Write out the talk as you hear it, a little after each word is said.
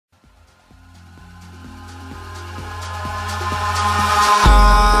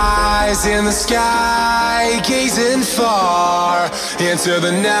in the sky, gazing far into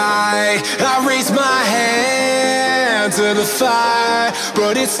the night. I raise my hand to the fire,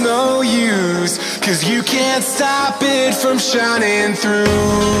 but it's no use, 'cause you can't stop it from shining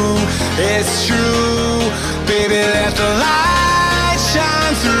through. It's true, baby, let the light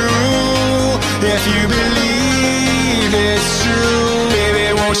shine through. If you believe it's true,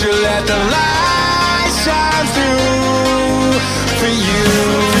 baby, won't you let the light shine through for you,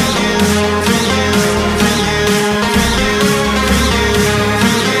 for you, for you, for you, for you, for you,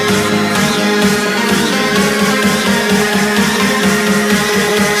 for you, for you,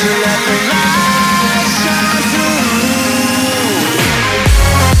 won't you let the light shine through?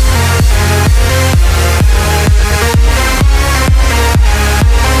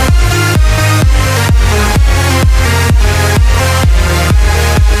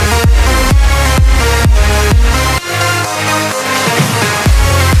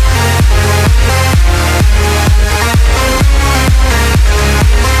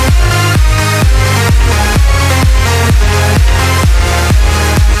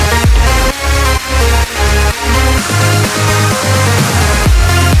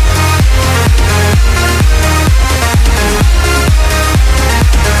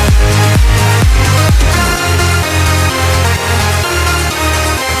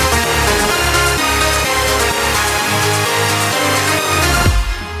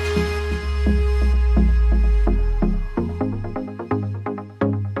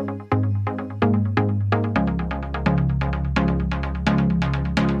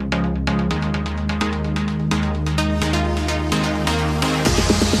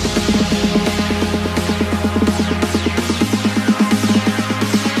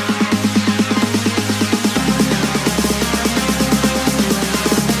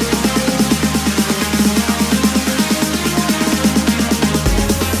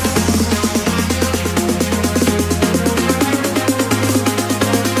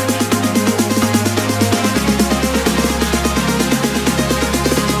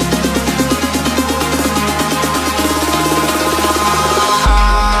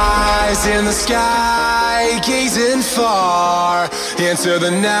 In the sky, gazing far into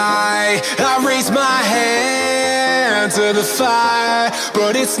the night. I raise my hand to the fire,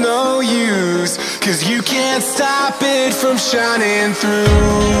 but it's no use, 'cause you can't stop it from shining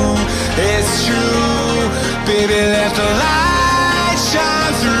through. It's true, baby, let the light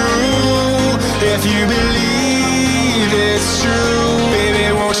shine through. If you believe it's true, baby,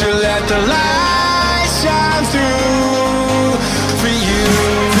 won't you let the light